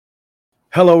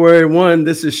Hello, everyone.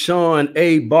 This is Sean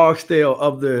A. Barksdale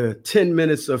of the 10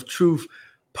 Minutes of Truth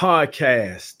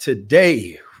podcast.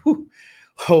 Today,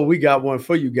 we got one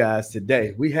for you guys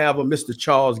today. We have a Mr.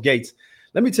 Charles Gates.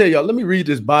 Let me tell y'all, let me read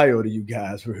this bio to you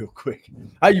guys real quick.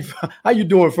 How you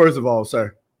doing, first of all,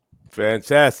 sir?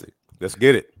 Fantastic. Let's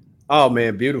get it. Oh,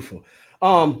 man, beautiful.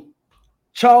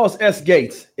 Charles S.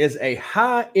 Gates is a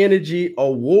high-energy,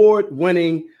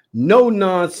 award-winning,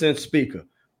 no-nonsense speaker,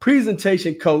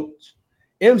 presentation coach,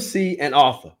 MC, and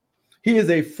author. He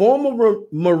is a former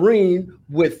Marine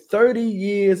with 30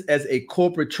 years as a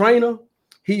corporate trainer.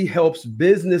 He helps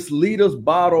business leaders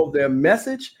bottle their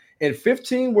message in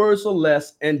 15 words or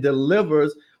less and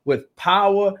delivers with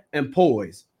power and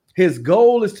poise. His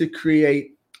goal is to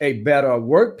create better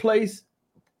workplace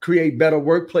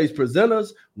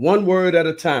presenters, one word at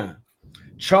a time.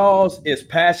 Charles is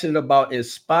passionate about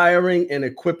inspiring and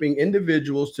equipping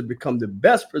individuals to become the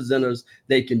best presenters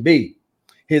they can be.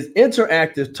 His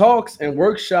interactive talks and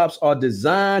workshops are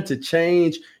designed to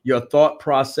change your thought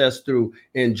process through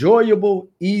enjoyable,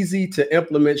 easy to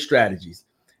implement strategies.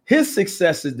 His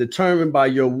success is determined by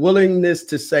your willingness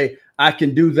to say, I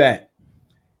can do that.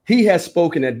 He has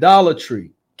spoken at Dollar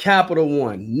Tree, Capital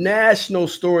One, National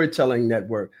Storytelling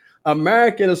Network,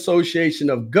 American Association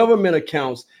of Government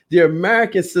Accounts, the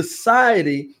American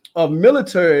Society of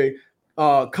Military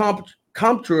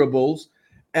Comparables,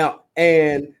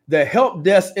 and the Help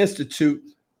Desk Institute,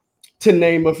 to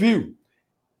name a few.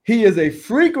 He is a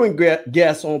frequent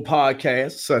guest on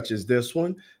podcasts such as this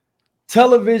one,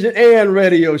 television and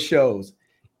radio shows.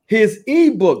 His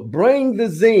ebook, Bring the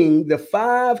Zine, The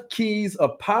 5 Keys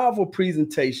of Powerful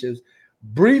Presentations,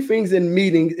 Briefings and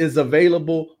Meetings, is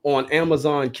available on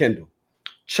Amazon Kindle.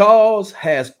 Charles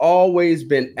has always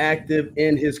been active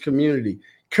in his community.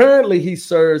 Currently, he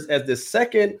serves as the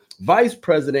second vice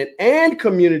president and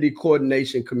community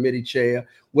coordination committee chair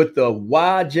with the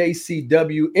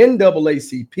YJCW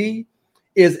NAACP,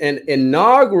 is an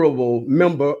inaugural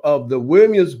member of the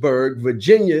Williamsburg,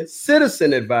 Virginia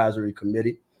Citizen Advisory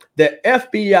Committee, the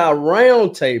FBI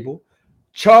Roundtable,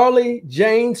 Charlie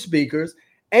Jane Speakers,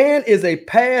 and is a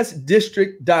past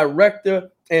district director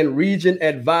and region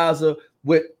advisor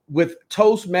with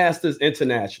Toastmasters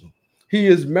International. He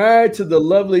is married to the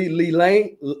lovely Leilana.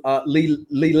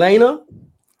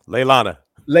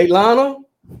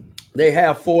 They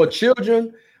have 4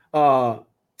 children,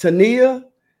 Tania,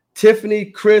 Tiffany,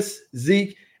 Chris,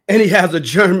 Zeke, and he has a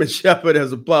German Shepherd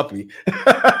as a puppy.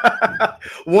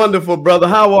 Wonderful, brother.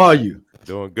 How are you?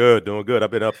 Doing good.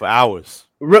 I've been up for hours.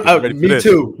 Me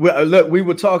too. Look, we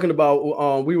were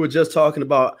just talking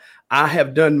about, I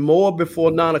have done more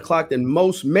before 9 o'clock than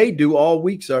most may do all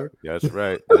week, sir. That's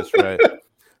right.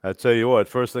 I tell you what,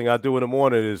 first thing I do in the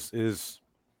morning is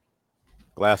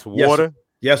glass of water.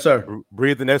 Yes, sir.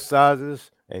 Breathing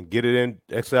exercises and get it in.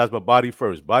 Exercise my body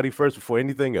first. Body first before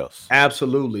anything else.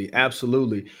 Absolutely.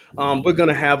 We're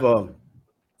gonna have a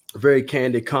very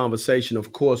candid conversation,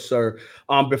 of course, sir.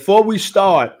 Before we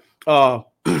start,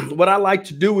 what I like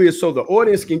to do is, so the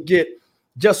audience can get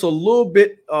just a little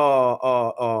bit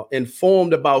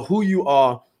informed about who you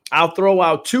are, I'll throw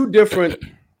out 2 different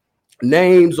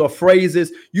names or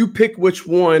phrases. You pick which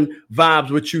one vibes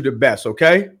with you the best,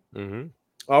 okay? Mm-hmm.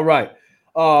 All right.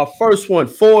 First one,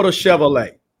 Ford or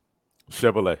Chevrolet?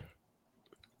 Chevrolet.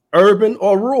 Urban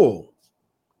or rural?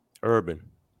 Urban.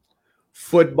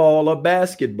 Football or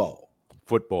basketball?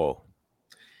 Football.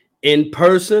 In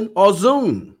person or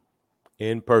Zoom?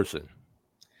 In person.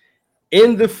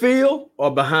 In the field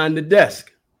or behind the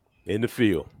desk? In the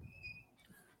field.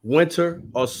 Winter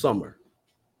or summer?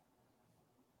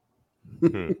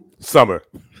 Summer.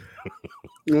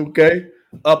 Okay.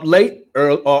 Up late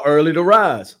or early to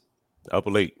rise? Up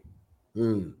late.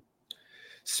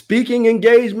 Speaking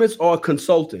engagements or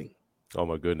consulting? Oh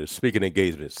my goodness. Speaking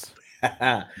engagements.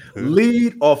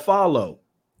 Lead or follow?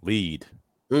 Lead.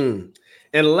 And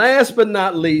last but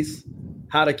not least,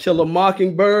 How to Kill a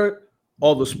Mockingbird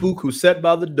or The Spook Who Sat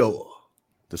by the Door?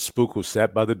 The Spook Who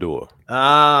Sat by the Door.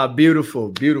 Ah,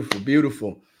 beautiful.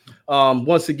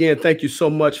 Once again, thank you so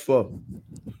much for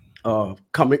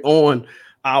coming on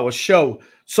our show.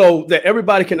 So that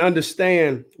everybody can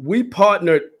understand, we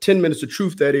partnered, 10 Minutes of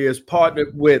Truth, that is,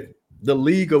 partnered with the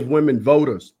League of Women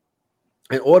Voters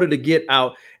in order to get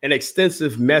out an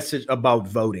extensive message about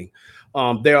voting.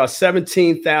 There are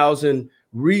 17,000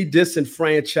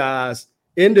 redisenfranchised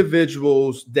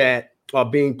individuals that are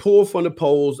being pulled from the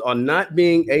polls, are not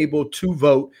being able to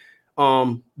vote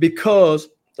because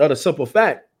of the simple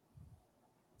fact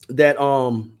that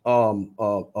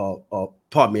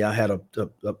pardon me, I had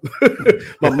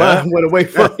my mind went away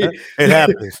from me. It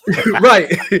happens.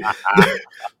 Right.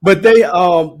 But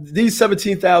these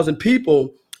 17,000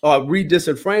 people are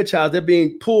disenfranchised. They're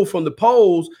being pulled from the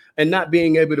polls and not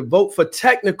being able to vote for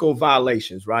technical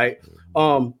violations, right?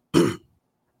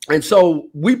 And so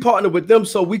we partnered with them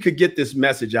so we could get this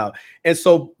message out. And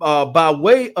so by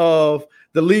way of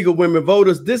the League of Women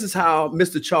Voters, this is how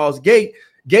Mr. Charles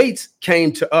Gates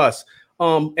came to us.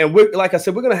 And we're, like I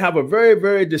said, we're going to have a very,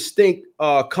 very distinct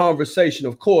conversation,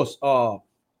 of course.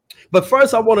 But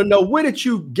first, I want to know, where did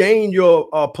you gain your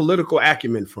political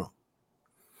acumen from?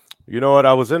 You know what?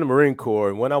 I was in the Marine Corps,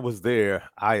 and when I was there,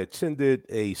 I attended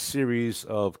a series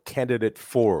of candidate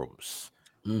forums.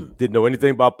 Didn't know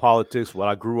anything about politics. When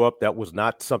I grew up, that was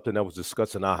not something that was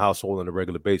discussed in our household on a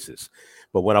regular basis.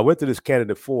 But when I went to this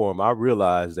candidate forum, I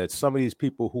realized that some of these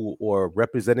people who were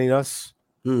representing us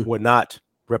were not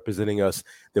representing us.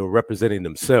 They were representing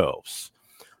themselves.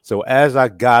 So as I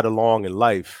got along in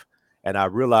life and I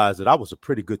realized that I was a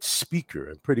pretty good speaker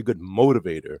and pretty good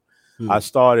motivator, I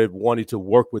started wanting to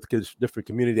work with different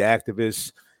community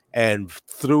activists. And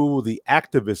through the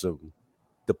activism,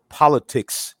 the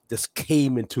politics just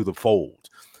came into the fold.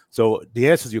 So the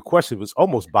answer to your question was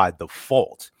almost by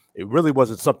default. It really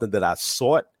wasn't something that I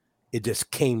sought. It just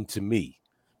came to me.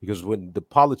 Because when the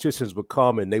politicians would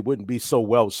come and they wouldn't be so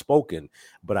well spoken,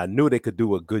 but I knew they could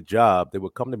do a good job, they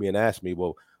would come to me and ask me,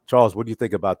 well, Charles, what do you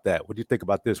think about that? What do you think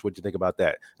about this? What do you think about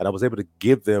that? And I was able to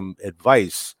give them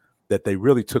advice that they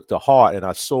really took to heart, and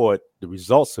I saw it, the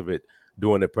results of it,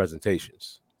 during their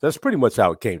presentations. That's pretty much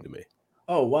how it came to me.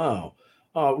 Oh, wow.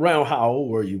 Around how old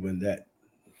were you when that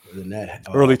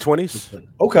early 20s?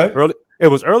 Okay. It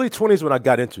was early 20s when I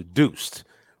got introduced.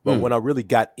 But when I really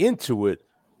got into it,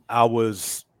 I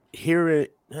was here,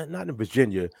 not in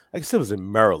Virginia, I guess it was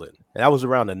in Maryland. And that was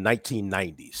around the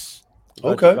 1990s.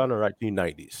 Okay. Around the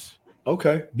 1990s.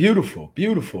 Okay. Beautiful.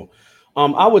 Beautiful.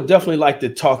 I would definitely like to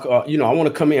talk, I want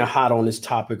to come in hot on this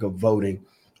topic of voting.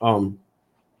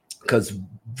 Because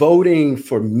voting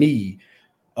for me,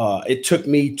 it took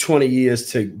me 20 years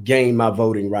to gain my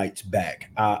voting rights back.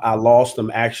 I lost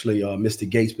them, actually, Mr.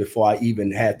 Gates, before I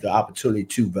even had the opportunity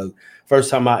to vote.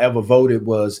 First time I ever voted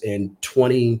was in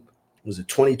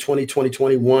 2020,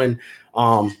 2021.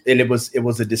 And it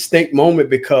was a distinct moment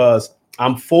because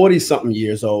I'm 40-something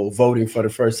years old voting for the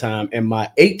first time, and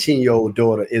my 18-year-old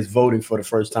daughter is voting for the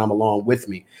first time along with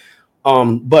me.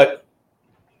 But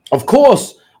of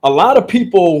course, a lot of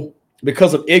people,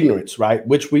 because of ignorance, right,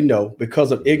 which we know,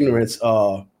 because of ignorance,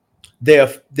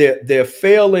 they're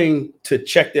failing to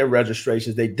check their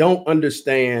registrations. They don't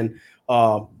understand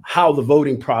how the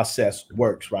voting process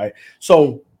works, right?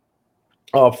 So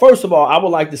first of all, I would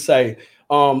like to say,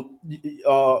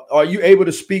 are you able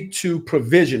to speak to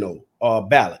provisional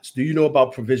ballots? Do you know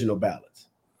about provisional ballots?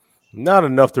 Not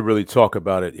enough to really talk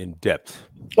about it in depth.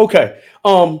 Okay.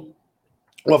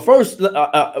 Well, first,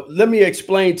 let me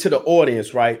explain to the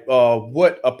audience, right,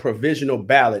 what a provisional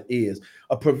ballot is.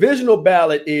 A provisional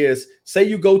ballot is, say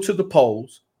you go to the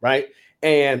polls, right,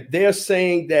 and they're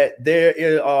saying that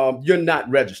you're not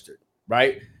registered,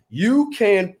 right? You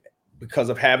can, because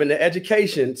of having the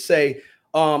education, say,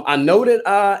 I know that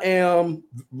I am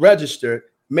registered.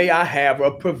 May I have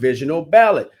a provisional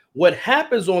ballot? What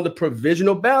happens on the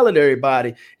provisional ballot,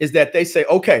 everybody, is that they say,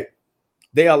 okay,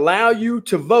 they allow you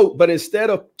to vote, but instead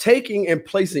of taking and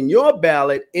placing your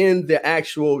ballot in the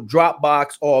actual drop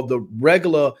box or the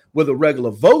regular, where the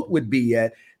regular vote would be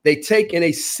at, they take and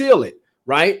they seal it,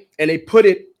 right? And they put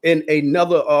it in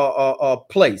another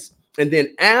place. And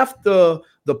then after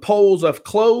the polls have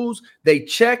closed, they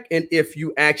check, and if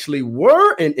you actually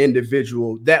were an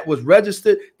individual that was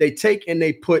registered, they take and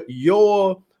they put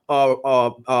your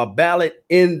ballot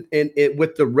in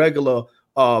with the regular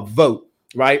vote,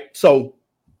 right? So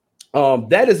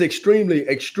that is extremely,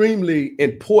 extremely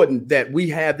important that we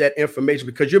have that information,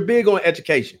 because you're big on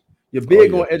education. You're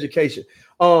big on education.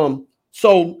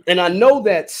 So, and I know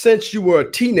that since you were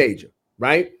a teenager,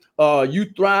 right, you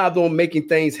thrived on making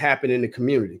things happen in the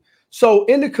community. So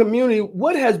in the community,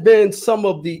 what has been some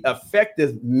of the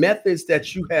effective methods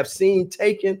that you have seen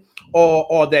taken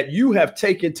or that you have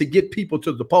taken to get people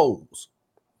to the polls?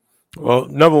 Well,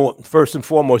 number one, first and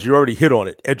foremost, you already hit on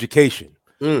it, education.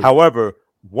 However,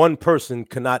 one person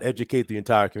cannot educate the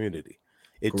entire community.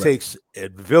 It takes a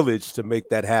village to make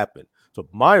that happen. So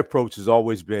my approach has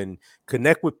always been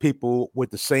connect with people with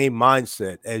the same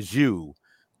mindset as you,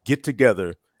 get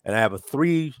together, and have a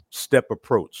 3-step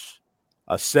approach.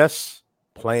 Assess,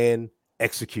 plan,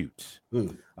 execute.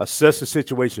 Assess the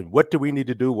situation. What do we need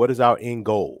to do? What is our end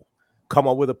goal? Come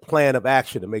up with a plan of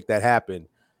action to make that happen.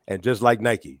 And just like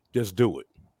Nike, just do it.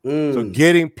 So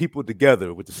getting people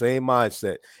together with the same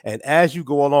mindset. And as you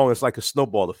go along, it's like a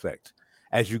snowball effect.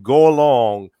 As you go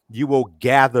along, you will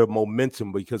gather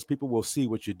momentum because people will see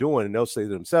what you're doing and they'll say to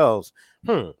themselves,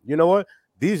 you know what?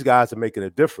 These guys are making a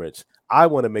difference. I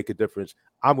want to make a difference.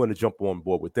 I'm going to jump on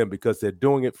board with them because they're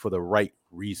doing it for the right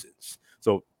reasons.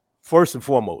 So first and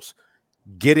foremost,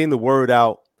 getting the word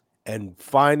out and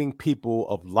finding people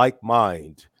of like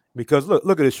mind. Because look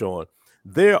at this, Sean.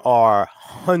 There are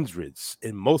hundreds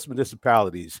in most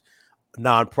municipalities,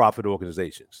 nonprofit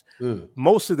organizations.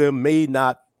 Most of them may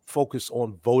not focus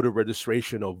on voter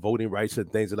registration or voting rights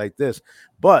and things like this,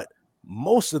 but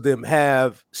most of them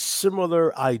have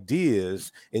similar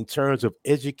ideas in terms of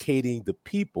educating the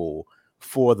people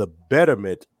for the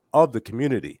betterment of the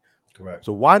community. Correct.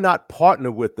 So why not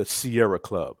partner with the Sierra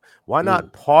Club? Why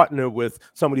not partner with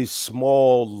some of these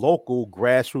small local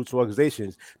grassroots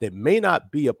organizations that may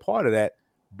not be a part of that,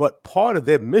 but part of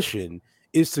their mission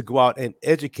is to go out and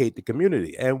educate the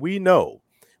community. And we know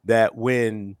that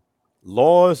when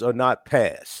laws are not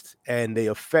passed and they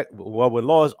affect, when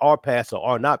laws are passed or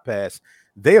are not passed,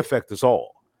 they affect us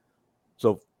all.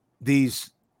 So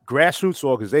these grassroots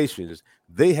organizations,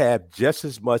 they have just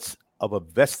as much of a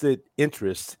vested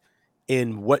interest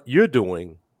in what you're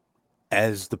doing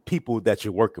as the people that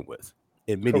you're working with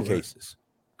in many cases.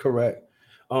 Correct.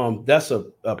 That's a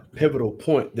pivotal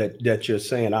point that you're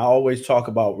saying. I always talk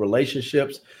about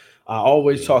relationships. I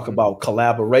always talk about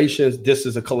collaborations. This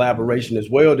is a collaboration as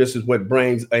well. This is what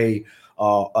brings a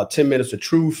 10 Minutes of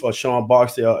Truth, Sean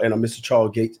Barksdale and Mr.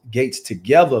 Charles Gates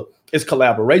together is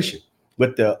collaboration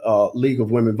with the League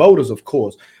of Women Voters, of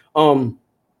course.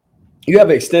 You have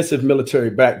an extensive military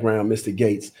background, Mr.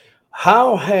 Gates.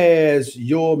 How has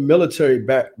your military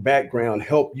background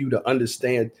helped you to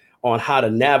understand on how to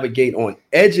navigate on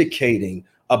educating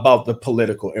about the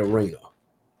political arena?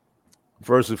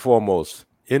 First and foremost,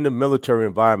 in the military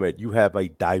environment, you have a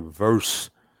diverse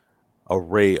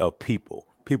array of people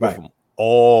from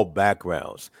all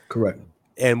backgrounds. Correct.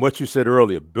 And what you said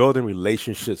earlier, building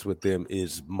relationships with them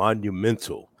is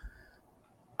monumental.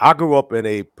 I grew up in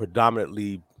a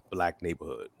predominantly Black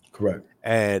neighborhood. Correct.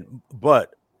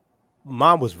 But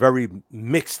mine was very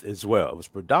mixed as well. It was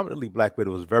predominantly Black, but it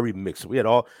was very mixed. We had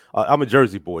all, I'm a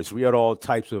Jersey boy, so we had all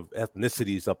types of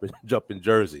ethnicities up in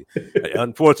Jersey.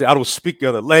 Unfortunately, I don't speak the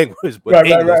other language, but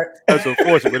English, that's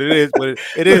unfortunate, but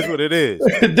it is what it is.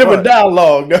 Different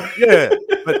dialogue. Yeah,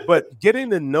 but getting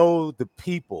to know the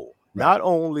people, not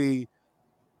only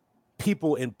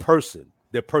people in person,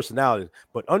 their personalities,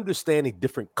 but understanding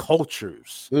different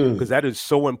cultures, because that is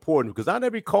so important, because not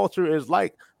every culture is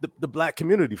like the Black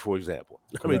community, for example.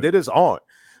 I mean, they just aren't.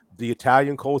 The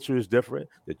Italian culture is different.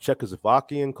 The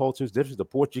Czechoslovakian culture is different. The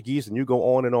Portuguese, and you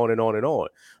go on and on and on and on.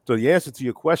 So the answer to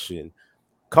your question,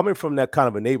 coming from that kind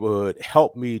of a neighborhood,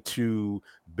 helped me to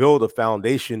build a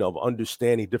foundation of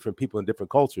understanding different people and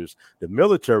different cultures. The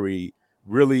military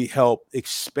really helped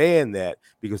expand that,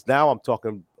 because now I'm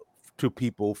talking to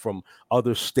people from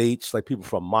other states, like people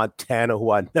from Montana who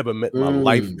I never met in my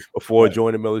life before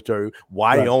joining the military.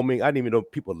 Wyoming, I didn't even know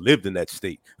people lived in that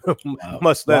state,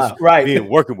 much less being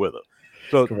working with them.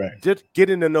 So just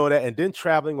getting to know that, and then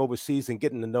traveling overseas and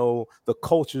getting to know the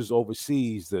cultures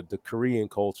overseas, the Korean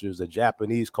cultures, the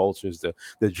Japanese cultures,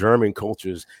 the German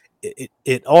cultures,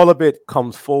 it all of it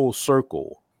comes full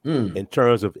circle in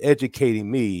terms of educating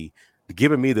me,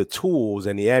 giving me the tools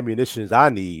and the ammunitions I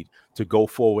need to go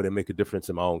forward and make a difference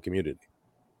in my own community.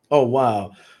 Oh,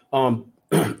 wow.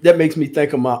 That makes me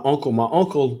think of my uncle. My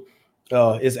uncle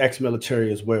is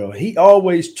ex-military as well. He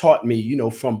always taught me,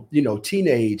 from,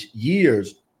 teenage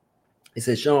years. He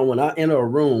said, Sean, when I enter a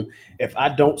room, if I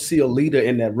don't see a leader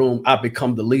in that room, I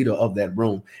become the leader of that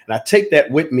room. And I take that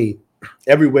with me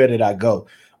everywhere that I go.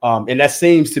 And that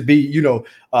seems to be,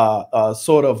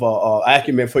 sort of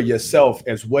acumen for yourself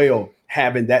as well,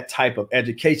 having that type of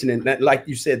education. And that, like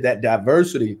you said, that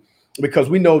diversity, because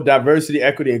we know diversity,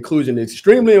 equity, inclusion is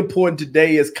extremely important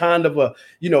today. Is kind of a,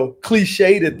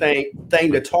 cliched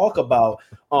thing to talk about.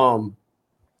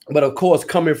 But of course,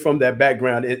 coming from that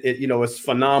background, it's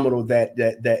phenomenal that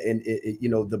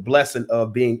the blessing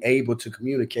of being able to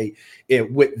communicate it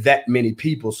with that many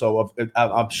people. So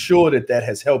I'm sure that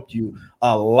has helped you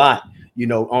a lot,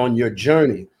 on your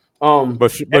journey.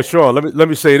 But Sean, let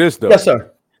me say this though. Yes,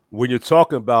 sir. When you're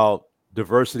talking about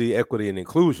diversity, equity, and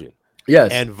inclusion,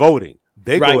 yes, and voting,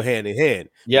 they go hand in hand.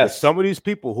 Yes, some of these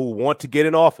people who want to get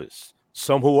in office,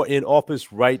 some who are in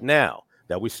office right now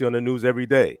that we see on the news every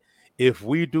day. If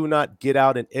we do not get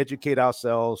out and educate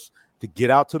ourselves to get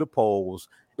out to the polls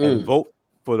and vote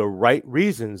for the right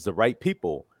reasons, the right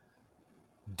people,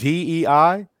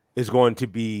 DEI is going to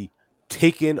be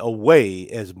taken away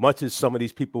as much as some of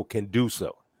these people can do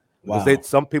so. Because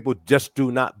some people just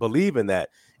do not believe in that.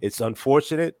 It's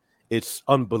unfortunate. It's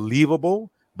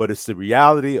unbelievable, but it's the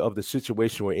reality of the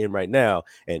situation we're in right now.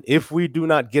 And if we do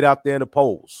not get out there in the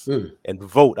polls and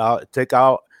vote, take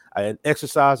out and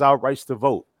exercise our rights to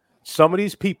vote, some of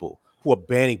these people who are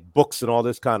banning books and all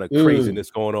this kind of craziness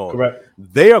going on,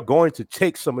 they are going to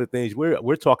take some of the things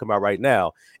we're talking about right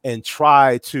now and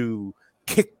try to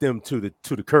kick them to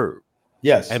the curb.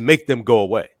 Yes. And make them go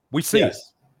away. We see it.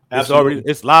 Absolutely.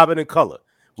 It's live and in color.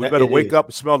 We better wake up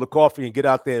and smell the coffee and get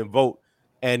out there and vote.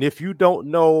 And if you don't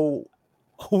know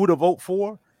who to vote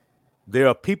for, there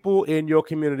are people in your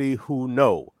community who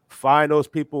know. Find those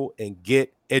people and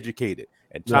get educated.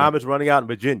 And time is running out in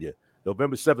Virginia.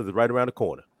 November 7th is right around the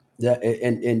corner. Yeah,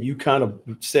 and you kind of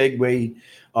segue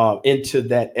into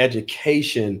that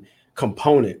education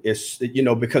component. It's,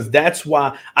 because that's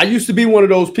why I used to be one of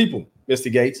those people, Mr.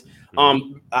 Gates.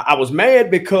 I was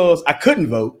mad because I couldn't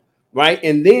vote, right?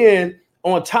 And then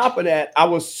on top of that, I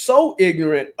was so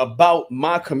ignorant about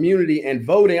my community and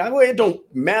voting. It don't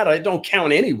matter. It don't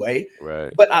count anyway.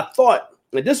 Right. But I thought,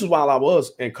 and this is while I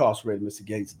was incarcerated, Mr.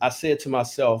 Gates, I said to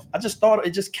myself, I just thought,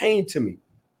 it just came to me.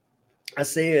 I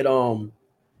said,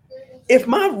 if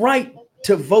my right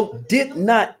to vote did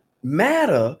not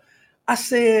matter, I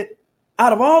said,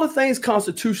 out of all the things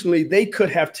constitutionally they could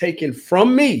have taken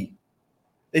from me,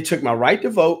 they took my right to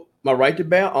vote, my right to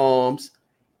bear arms,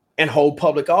 and hold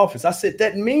public office. I said,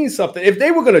 that means something. If they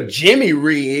were going to Jimmy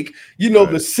rig,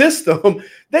 the system,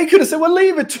 they could have said, well,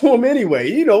 leave it to them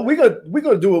anyway. We're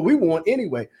going to do what we want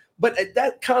anyway. But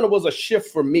that kind of was a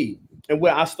shift for me and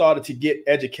where I started to get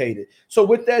educated. So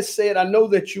with that said, I know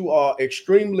that you are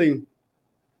extremely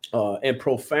and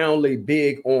profoundly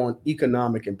big on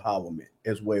economic empowerment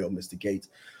as well, Mr. Gates.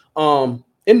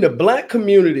 In the Black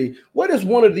community, what is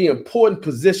one of the important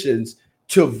positions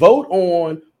to vote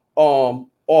on or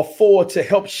for to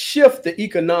help shift the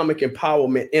economic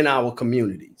empowerment in our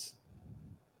communities?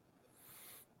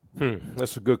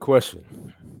 That's a good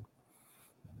question.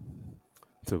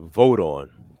 To vote on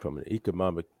from an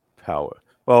economic power.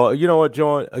 Well, you know what,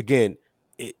 John? Again,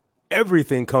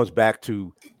 everything comes back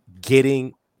to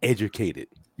getting educated.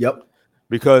 Yep.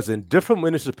 Because in different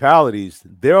municipalities,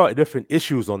 there are different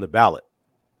issues on the ballot.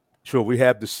 Sure, we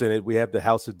have the Senate, we have the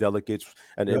House of Delegates,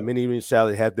 and then many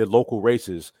municipalities have their local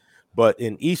races. But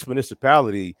in each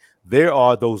municipality, there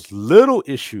are those little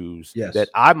issues that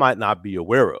I might not be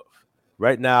aware of.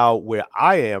 Right now, where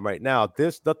I am right now,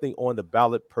 there's nothing on the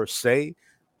ballot per se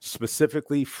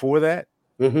specifically for that.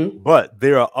 But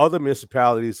there are other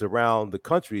municipalities around the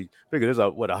country. I figure there's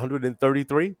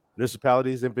 133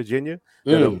 municipalities in Virginia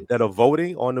that are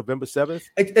voting on November 7th.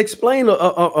 Explain.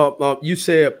 You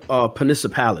said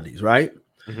municipalities, right?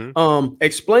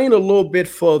 Explain a little bit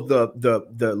for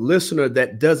the listener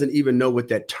that doesn't even know what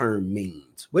that term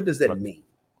means. What does that mean?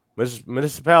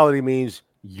 Municipality means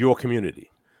your community.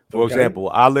 For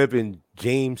example, I live in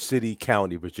James City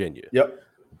County, Virginia. Yep.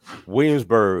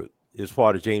 Williamsburg is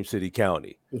part of James City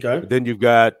County. Okay. Then you've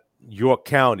got York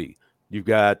County. You've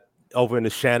got over in the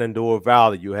Shenandoah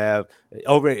Valley. You have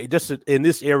over just in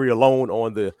this area alone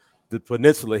on the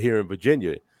peninsula here in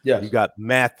Virginia. Yes. You've got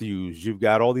Matthews. You've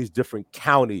got all these different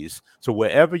counties. So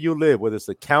wherever you live, whether it's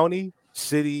a county,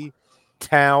 city,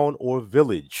 town, or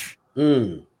village,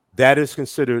 that is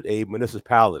considered a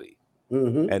municipality.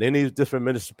 And in these different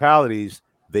municipalities,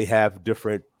 they have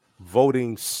different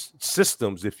voting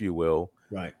systems, if you will,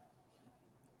 right,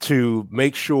 to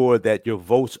make sure that your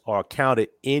votes are counted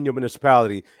in your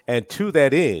municipality. And to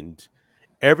that end,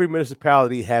 every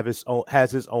municipality has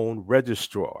its own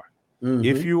registrar.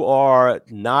 If you are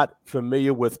not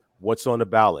familiar with what's on the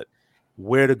ballot,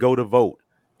 where to go to vote,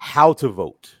 how to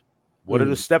vote, what are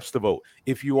the steps to vote,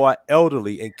 if you are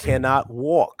elderly and cannot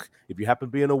walk, if you happen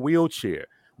to be in a wheelchair,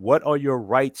 what are your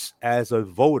rights as a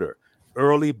voter,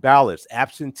 early ballots,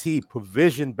 absentee,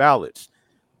 provision ballots,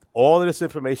 all of this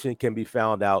information can be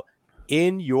found out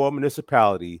in your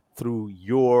municipality through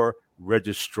your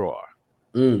registrar.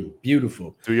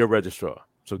 Beautiful. Through your registrar.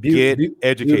 So get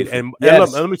educated. And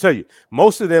let me tell you,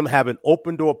 most of them have an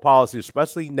open door policy,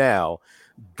 especially now.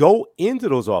 Go into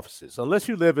those offices, unless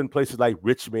you live in places like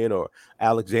Richmond or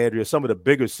Alexandria, some of the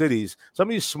bigger cities, some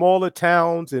of these smaller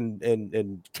towns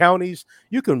and counties,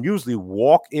 you can usually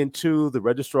walk into the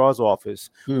registrar's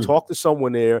office, talk to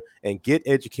someone there, and get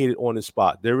educated on the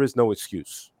spot. There is no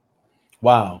excuse.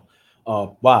 Wow.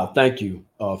 Wow. Thank you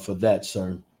for that,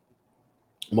 sir.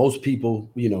 Most people,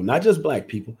 not just Black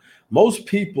people, most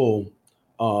people,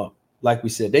 like we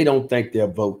said, they don't think their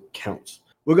vote counts.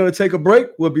 We're going to take a break.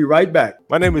 We'll be right back.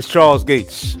 My name is Charles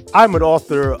Gates. I'm an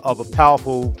author of a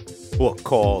powerful book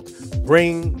called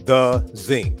Bring the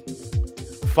Zing.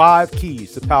 5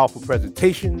 Keys to Powerful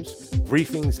Presentations,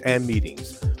 Briefings, and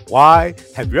Meetings. Why?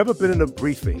 Have you ever been in a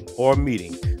briefing or a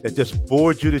meeting that just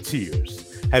bored you to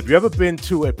tears? Have you ever been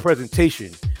to a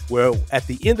presentation where at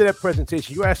the end of that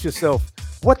presentation, you ask yourself,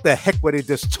 what the heck were they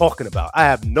just talking about? I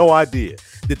have no idea.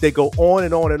 Did they go on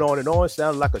and on and on and on?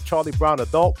 Sounded like a Charlie Brown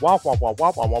adult. Wah, wah, wah,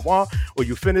 wah, wah, wah, wah. Or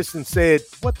you finished and said,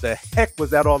 what the heck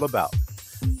was that all about?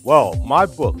 Well, my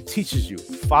book teaches you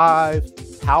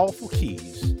 5 powerful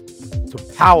keys to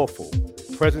powerful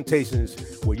presentations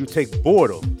where you take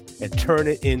boredom and turn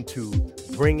it into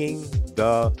bringing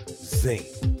the zing.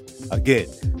 Again,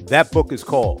 that book is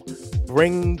called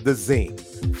Bring the Zing.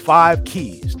 5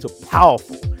 Keys to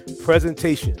Powerful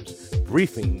Presentations,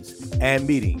 Briefings, and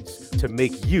Meetings to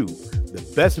make you the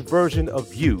best version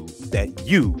of you that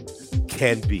you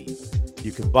can be.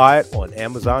 You can buy it on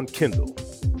Amazon Kindle.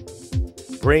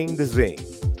 Bring the Zing.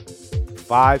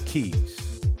 5 Keys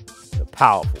to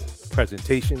Powerful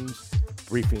Presentations,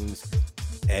 Briefings,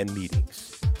 and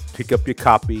Meetings. Pick up your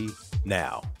copy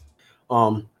now.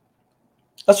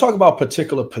 Let's talk about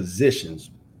particular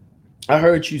positions. I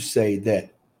heard you say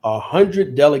that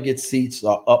 100 delegate seats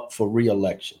are up for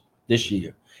re-election this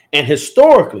year. And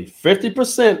historically,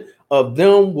 50% of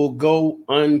them will go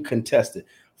uncontested.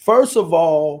 First of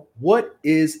all, what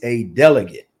is a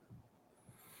delegate?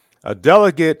 A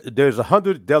delegate, there's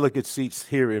 100 delegate seats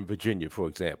here in Virginia, for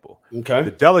example. Okay.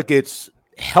 The delegates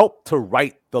help to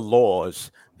write the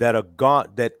laws that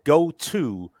go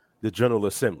to the General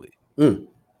Assembly.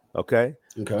 Okay.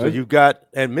 So you've got,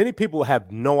 and many people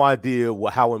have no idea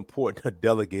how important a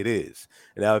delegate is.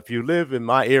 Now, if you live in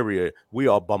my area, we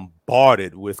are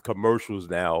bombarded with commercials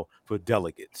now for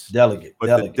delegates.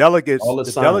 The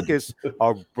delegates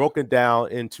are broken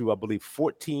down into, I believe,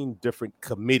 14 different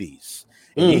committees.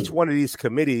 And each one of these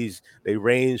committees, they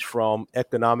range from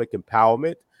economic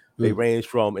empowerment, they range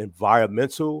from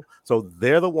environmental. So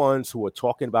they're the ones who are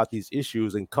talking about these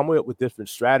issues and coming up with different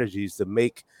strategies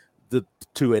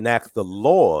to enact the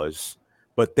laws,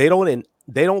 but they don't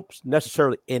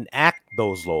necessarily enact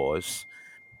those laws.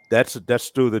 That's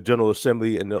through the General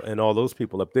Assembly and all those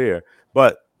people up there.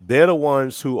 But they're the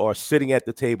ones who are sitting at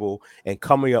the table and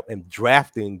coming up and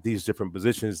drafting these different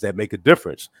positions that make a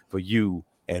difference for you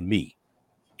and me.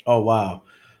 Oh, wow.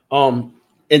 And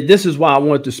this is why I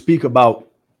wanted to speak about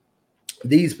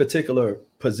these particular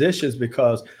positions,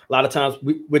 because a lot of times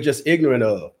we're just ignorant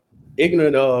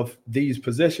of these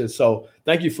positions. So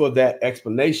thank you for that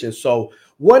explanation. So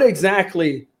what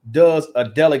exactly does a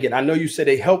delegate? I know you said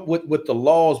they help with the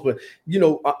laws, but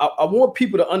I want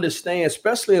people to understand,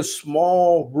 especially in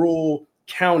small rural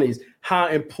counties, how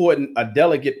important a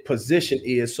delegate position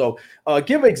is. So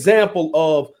give an example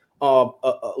of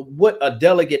what a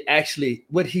delegate actually,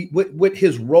 what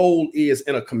his role is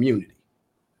in a community.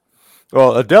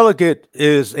 Well, a delegate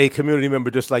is a community member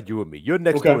just like you and me. Your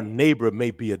next door neighbor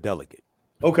may be a delegate.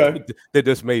 Okay. That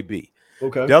just may be.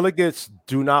 Okay. Delegates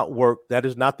do not work. That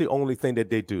is not the only thing that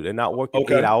they do. They're not working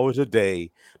 8 hours a day.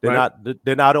 They're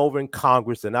not over in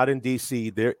Congress. They're not in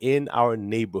DC. They're in our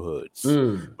neighborhoods.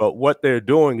 But what they're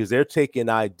doing is they're taking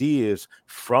ideas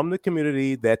from the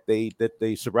community that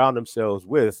they surround themselves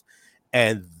with,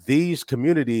 and these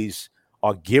communities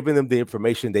are giving them the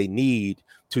information they need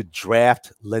to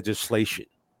draft legislation.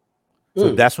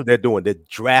 So that's what they're doing. They're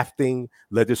drafting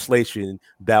legislation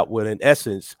that will, in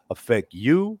essence, affect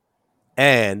you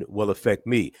and will affect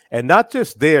me. And not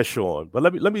just there, Sean, but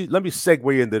let me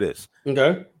segue into this.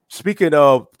 Okay. Speaking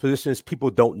of positions people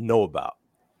don't know about,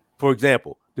 for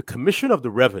example, the Commissioner of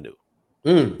the Revenue,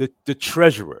 the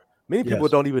Treasurer. Many people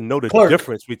don't even know the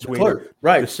difference between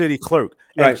the city clerk.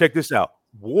 And check this out: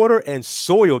 Water and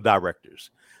Soil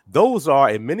Directors. Those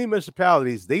are, in many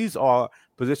municipalities, these are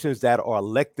positions that are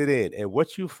elected in. And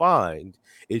what you find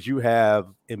is you have,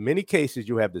 in many cases,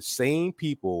 you have the same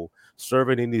people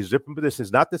serving in these different positions.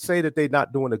 Not to say that they're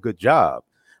not doing a good job,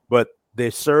 but they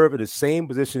serve in the same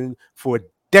position for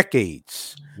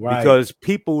decades because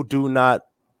people do not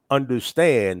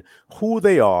understand who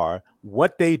they are,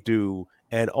 what they do,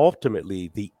 and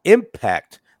ultimately the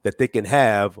impact that they can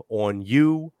have on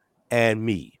you and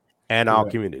me and our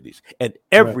communities and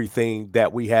everything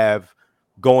that we have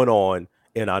going on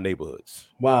in our neighborhoods.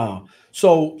 Wow.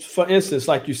 So, for instance,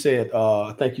 like you said,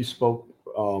 I think you spoke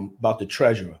about the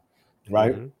treasurer,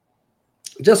 right?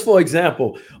 Just for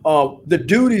example, the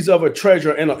duties of a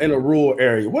treasurer in a rural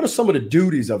area. What are some of the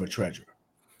duties of a treasurer?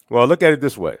 Well, look at it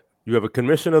this way. You have a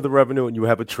Commissioner of the Revenue and you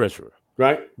have a treasurer.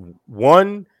 Right.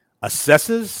 One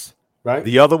assesses,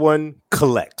 the other one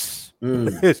collects.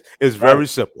 It's very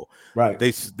simple. Right.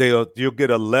 You'll get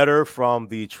a letter from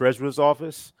the treasurer's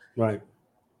office Right.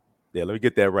 Yeah, let me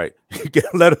get that right. You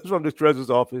get letters from the treasurer's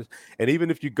office, and even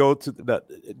if you go to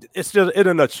it's just in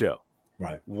a nutshell.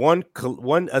 Right. One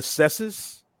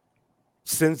assesses,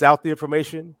 sends out the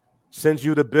information, sends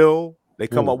you the bill. They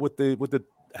come up with the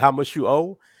how much you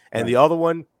owe, and the other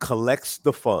one collects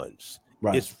the funds.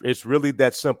 Right. It's really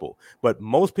that simple. But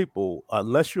most people,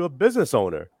 unless you're a business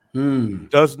owner,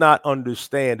 does not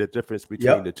understand the difference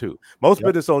between the two. Most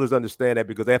business owners understand that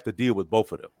because they have to deal with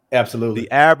both of them. Absolutely.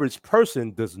 The average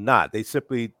person does not. They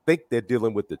simply think they're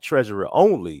dealing with the treasurer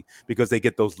only because they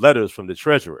get those letters from the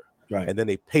treasurer, and then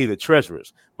they pay the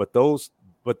treasurers. But those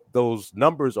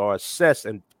numbers are assessed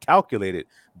and calculated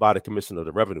by the Commissioner of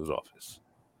the Revenue's office.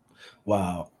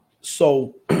 Wow.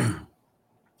 So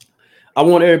I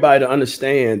want everybody to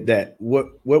understand that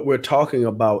what we're talking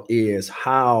about is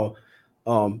how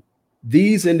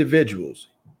these individuals,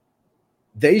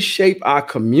 they shape our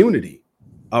community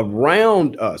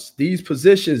around us, these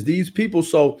positions, these people.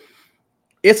 So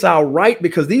it's our right,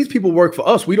 because these people work for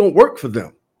us. We don't work for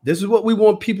them. This is what we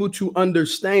want people to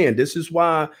understand. This is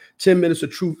why 10 Minutes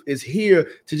of Truth is here,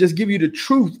 to just give you the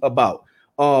truth about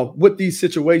what these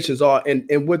situations are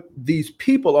and what these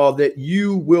people are that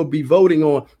you will be voting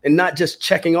on, and not just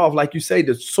checking off, like you say,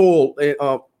 the soil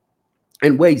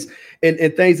and waste and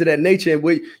things of that nature.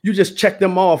 And you just check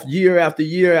them off year after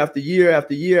year after year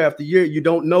after year after year. You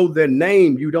don't know their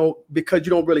name. Because you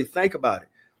don't really think about it,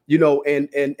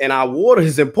 and our water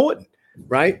is important,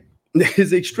 right?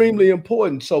 It's extremely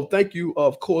important. So thank you,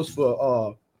 of course,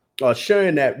 for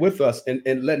sharing that with us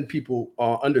and letting people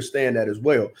understand that as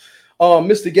well.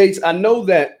 Mr. Gates, I know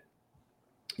that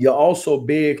you're also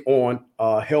big on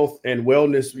health and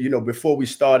wellness. Before we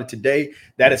started today,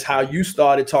 that is how you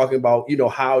started talking about,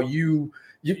 how you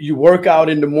work out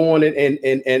in the morning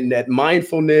and that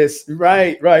mindfulness,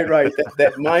 right.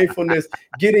 That mindfulness,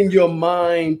 getting your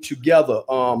mind together.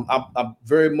 I'm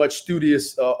very much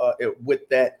studious with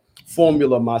that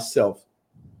formula myself.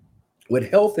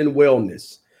 With health and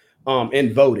wellness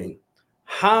and voting,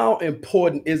 how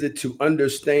important is it to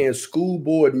understand school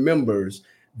board members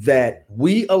that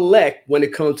we elect when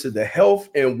it comes to the health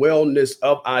and wellness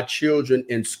of our children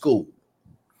in school?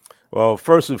 Well,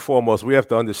 first and foremost, we have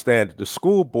to understand that the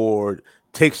school board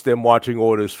takes their marching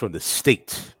orders from the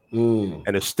state, and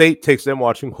the state takes their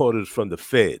marching orders from the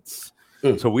feds.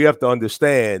 So we have to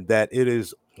understand that it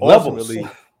is ultimately,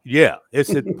 it's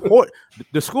important.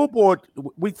 The school board,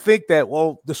 we think that,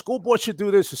 well, the school board should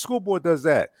do this, the school board does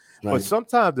that. Right. But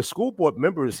sometimes the school board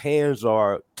members' hands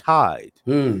are tied.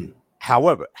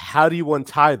 However, how do you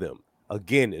untie them?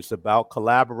 Again, it's about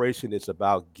collaboration. It's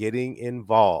about getting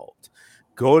involved.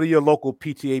 Go to your local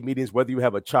PTA meetings, whether you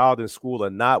have a child in school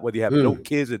or not, whether you have no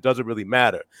kids, it doesn't really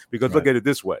matter. Because look at it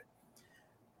this way.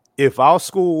 If our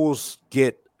schools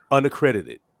get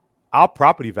unaccredited, our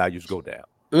property values go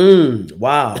down.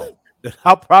 Wow.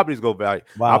 Our properties go value.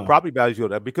 Wow. Our property values go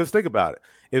down. Because think about it.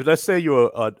 If, let's say,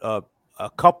 you're a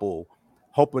couple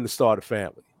hoping to start a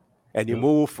family, and you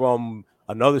move from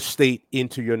another state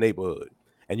into your neighborhood,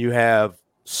 and you have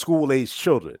school-age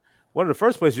children, one of the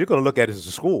first places you're going to look at is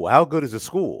the school. How good is the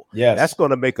school? Yes. That's going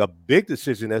to make a big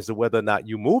decision as to whether or not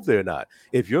you move there or not.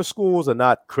 If your schools are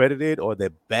not credited or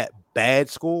they're bad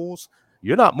schools,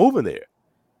 you're not moving there.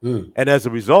 And as a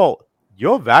result,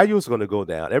 your value is going to go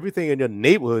down. Everything in your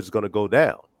neighborhood is going to go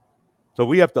down. So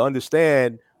we have to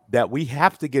understand that we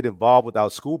have to get involved with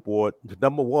our school board.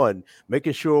 Number one,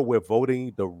 making sure we're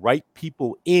voting the right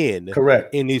people in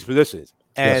these positions.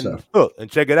 And look, and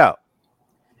check it out.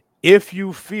 If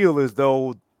you feel as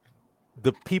though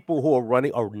the people who are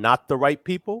running are not the right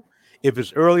people, if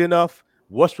it's early enough,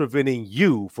 what's preventing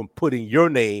you from putting your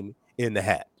name in the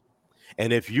hat?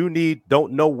 And if you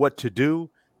don't know what to do,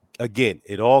 again,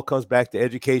 it all comes back to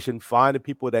education. Find the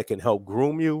people that can help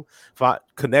groom you.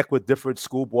 Connect with different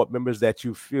school board members that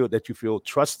you feel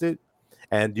trusted,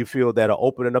 and you feel that are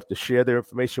open enough to share their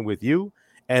information with you,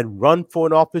 and run for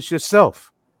an office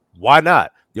yourself. Why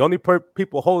not? The only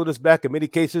people holding us back in many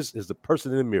cases is the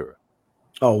person in the mirror.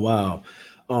 Oh, wow.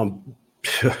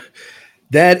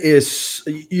 That is,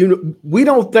 we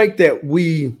don't think that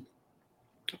we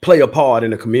play a part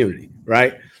in the community,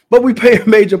 right? But we play a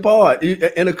major part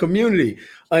in a community.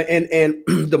 And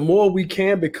the more we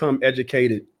can become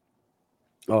educated,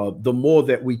 the more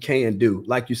that we can do.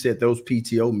 Like you said, those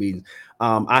PTO meetings.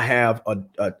 I have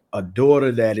a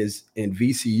daughter that is in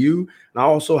VCU, and I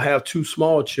also have two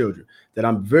small children that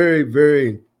I'm very,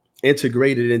 very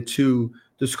integrated into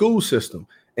the school system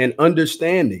and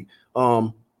understanding.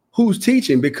 who's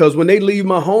teaching, because when they leave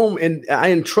my home and I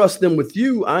entrust them with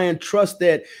you, I entrust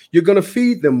that you're going to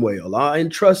feed them well. I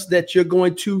entrust that you're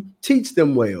going to teach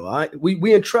them well.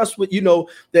 We entrust with,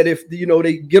 that if,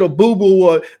 they get a boo-boo,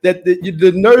 or that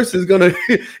the nurse is going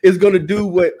to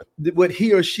do what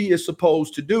he or she is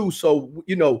supposed to do. So,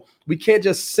 we can't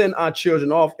just send our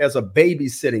children off as a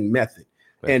babysitting method.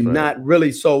 That's and right. Not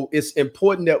really. So it's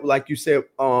important that, like you said,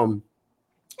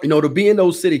 to be in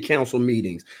those city council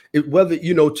meetings, whether,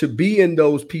 to be in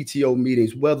those PTO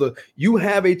meetings, whether you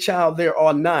have a child there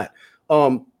or not.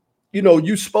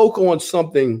 You spoke on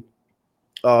something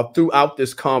throughout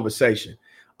this conversation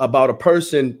about a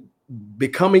person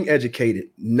becoming educated,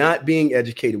 not being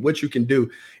educated, what you can do.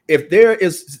 If there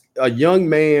is a young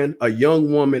man, a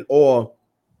young woman, or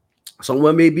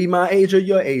someone may be my age or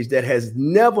your age that has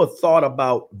never thought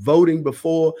about voting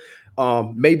before,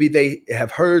 maybe they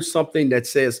have heard something that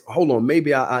says, hold on,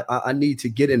 maybe I need to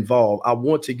get involved. I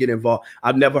want to get involved.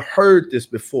 I've never heard this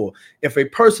before. If a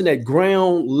person at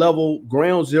ground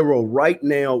zero right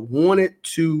now wanted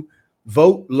to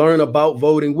vote, learn about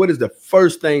voting, what is the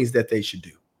first things that they should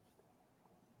do?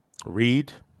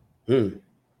 Read.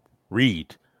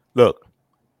 Read. Look,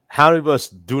 how many of us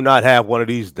do not have one of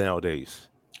these nowadays?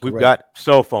 We've got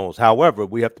cell phones. However,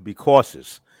 we have to be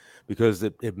cautious, because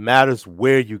it matters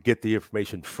where you get the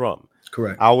information from.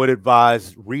 Correct. I would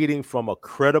advise reading from a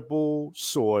credible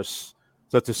source,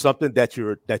 such as something that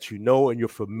you know and you're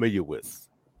familiar with.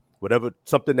 Whatever,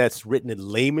 something that's written in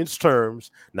layman's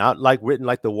terms, not like written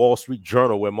like the Wall Street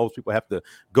Journal, where most people have to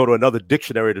go to another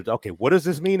dictionary to, okay, what does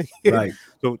this mean? Right.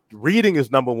 So reading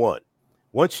is number one.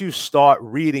 Once you start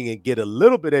reading and get a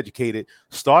little bit educated,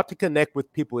 start to connect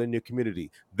with people in your community.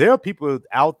 There are people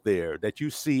out there that you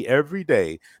see every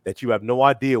day that you have no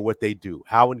idea what they do.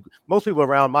 Most people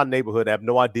around my neighborhood have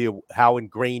no idea how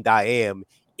ingrained I am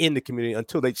in the community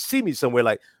until they see me somewhere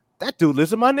like, that dude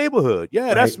lives in my neighborhood. Yeah,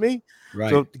 right. That's me. Right.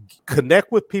 So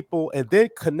connect with people, and then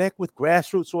connect with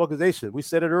grassroots organizations. We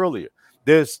said it earlier.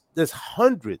 There's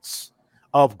hundreds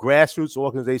of grassroots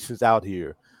organizations out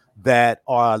here that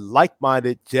are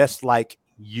like-minded, just like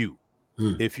you.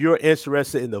 If you're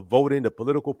interested in the voting, the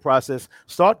political process,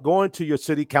 start going to your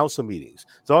city council meetings.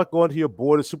 Start going to your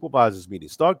board of supervisors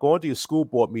meetings. Start going to your school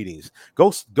board meetings.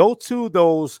 Go to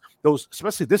those,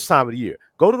 especially this time of the year.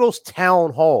 Go to those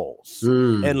town halls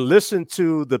and listen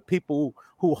to the people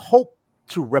who hope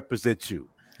to represent you.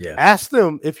 Yeah. Ask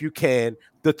them, if you can,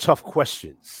 the tough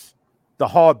questions. The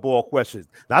hardball questions,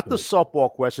 not the softball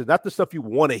questions, not the stuff you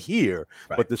want to hear,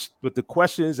 but the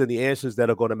questions and the answers that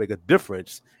are going to make a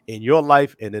difference in your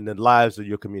life and in the lives of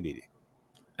your community.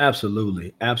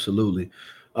 Absolutely. Absolutely.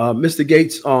 Mr.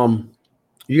 Gates,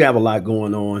 you have a lot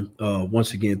going on.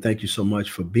 Once again, thank you so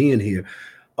much for being here.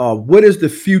 What is the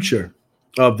future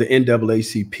of the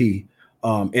NAACP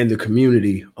and the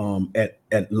community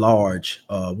at large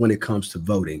when it comes to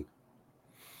voting?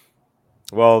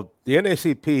 Well, the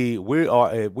NAACP, we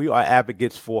are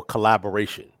advocates for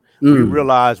collaboration. We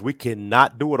realize we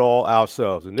cannot do it all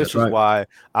ourselves, and this is why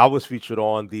I was featured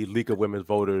on the League of Women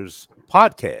Voters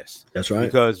podcast. That's right,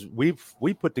 because we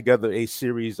put together a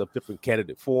series of different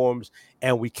candidate forums,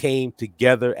 and we came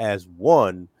together as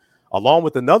one, along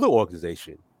with another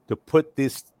organization, to put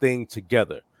this thing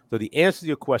together. So the answer to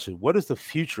your question, what is the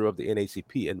future of the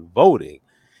NAACP and voting?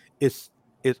 It's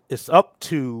up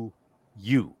to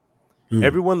you.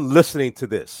 Everyone listening to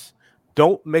this,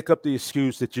 don't make up the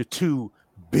excuse that you're too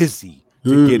busy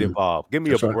to get involved. Give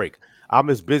me a break. I'm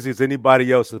as busy as anybody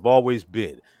else has always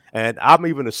been. And I'm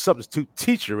even a substitute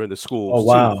teacher in the schools. Oh,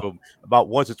 wow. Too. From about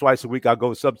once or twice a week, I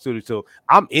go substitute. So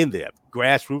I'm in there,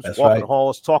 grassroots, walking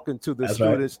halls, talking to the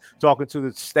students, talking to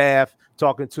the staff,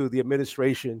 talking to the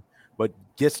administration, but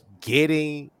just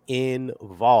getting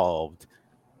involved.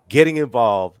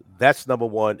 That's number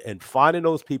one. And finding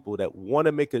those people that want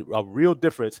to make a real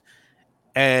difference.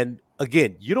 And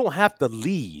again, you don't have to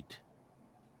lead.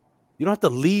 You don't have to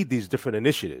lead these different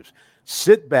initiatives.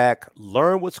 Sit back,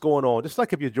 learn what's going on. Just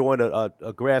like if you join a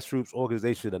grassroots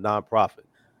organization, a nonprofit,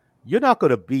 you're not going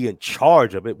to be in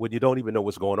charge of it when you don't even know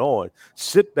what's going on.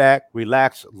 Sit back,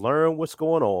 relax, learn what's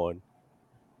going on.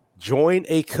 Join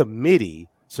a committee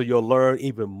so you'll learn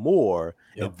even more.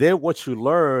 Yep. And then once you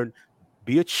learn,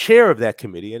 be a chair of that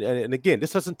committee. And again,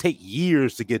 this doesn't take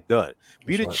years to get done.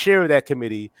 Be the chair of that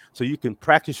committee so you can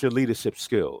practice your leadership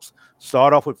skills.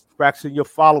 Start off with practicing your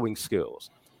following skills,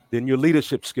 then your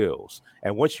leadership skills.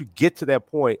 And once you get to that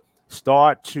point,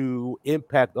 start to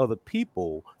impact other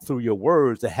people through your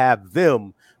words to have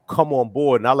them come on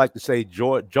board. And I like to say,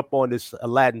 jump on this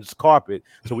Aladdin's carpet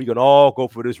so we can all go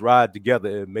for this ride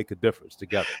together and make a difference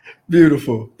together.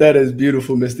 Beautiful. That is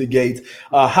beautiful, Mr. Gates.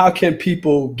 How can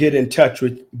people get in touch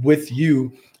with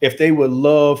you if they would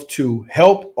love to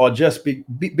help or just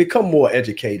become more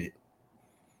educated?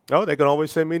 Oh, they can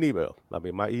always send me an email. I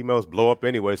mean, my emails blow up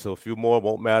anyway, so a few more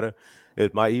won't matter.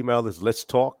 My email is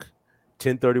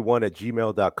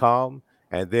letstalk1031@gmail.com.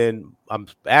 And then I'm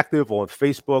active on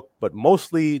Facebook, but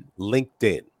mostly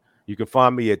LinkedIn. You can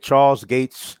find me at Charles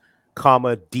Gates,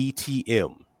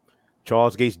 DTM.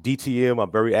 Charles Gates DTM.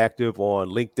 I'm very active on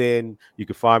LinkedIn. You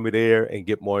can find me there and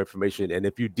get more information. And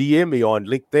if you DM me on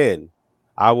LinkedIn,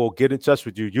 I will get in touch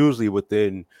with you usually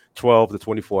within 12 to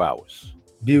 24 hours.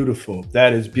 Beautiful.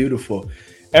 That is beautiful.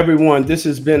 Everyone, this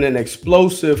has been an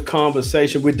explosive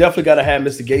conversation. We definitely got to have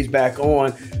Mr. Gates back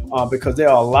on because there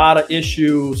are a lot of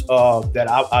issues that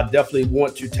I definitely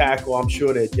want to tackle. I'm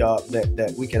sure that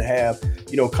that we can have,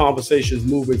 conversations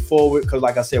moving forward. Because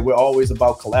like I said, we're always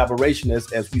about collaboration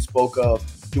as we spoke of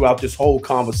throughout this whole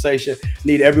conversation.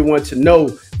 Need everyone to know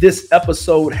this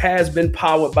episode has been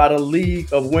powered by the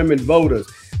League of Women Voters.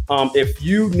 If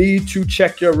you need to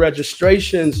check your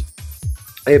registrations,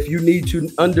 if you need to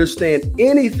understand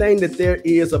anything that there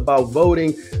is about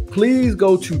voting, please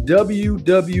go to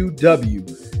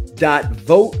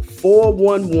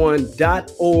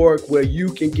www.vote411.org, where you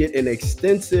can get an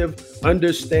extensive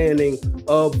understanding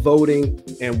of voting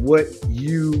and what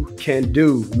you can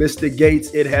do. Mr.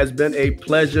 Gates, it has been a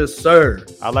pleasure, sir.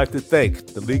 I'd like to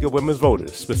thank the League of Women's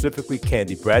Voters, specifically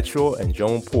Candy Bradshaw and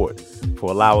Joan Port,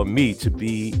 for allowing me to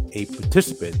be a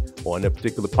participant on a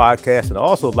particular podcast. And I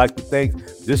also like to thank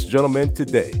this gentleman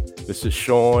today, Mr.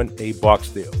 Sean A.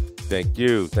 Barksdale. Thank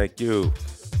you. Thank you.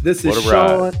 This is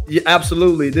Sean. Yeah,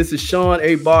 absolutely. This is Sean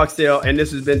A. Barksdale, and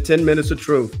this has been 10 Minutes of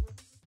Truth.